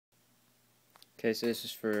Okay, so this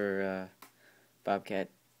is for Bobcat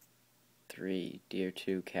 3, Deer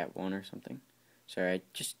 2, Cat 1 or something. Sorry,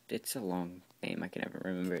 it's a long name, I can never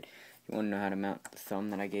remember it. You want to know how to mount the thumb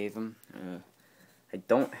that I gave him? I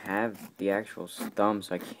don't have the actual thumb,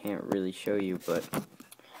 so I can't really show you, but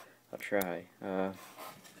I'll try.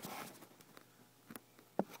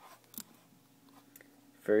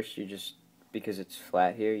 First, because it's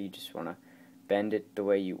flat here, you just want to bend it the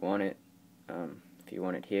way you want it. If you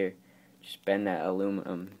want it here, just bend that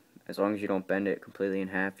aluminum. As long as you don't bend it completely in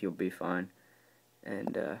half, you'll be fine.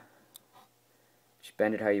 And just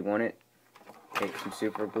bend it how you want it. Take some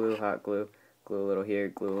super glue, hot glue, glue a little here,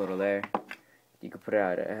 glue a little there. You can put it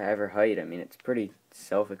at whatever height. I mean, it's pretty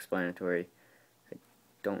self-explanatory. I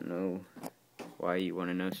don't know why you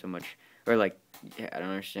want to know so much, or like, yeah, I don't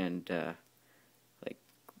understand like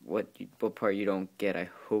what part you don't get. I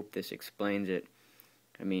hope this explains it.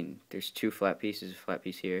 I mean, there's two flat pieces, a flat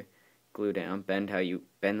piece here, glue down, bend the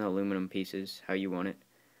aluminum pieces how you want it,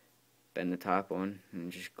 bend the top one,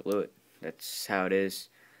 and just glue it. That's how it is.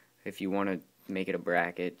 If you want to make it a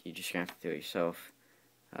bracket, you just have to do it yourself.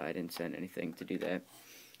 I didn't send anything to do that.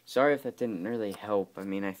 Sorry if that didn't really help. I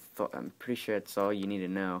mean, I'm pretty sure that's all you need to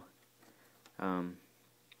know.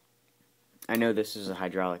 I know this is a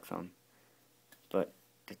hydraulic thumb, but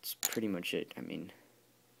that's pretty much it. I mean,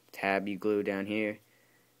 tab you glue down here,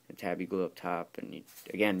 and tab you glue up top, and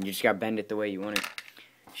again, you just gotta bend it the way you want it.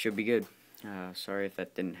 Should be good. Sorry if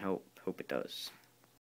that didn't help. Hope it does.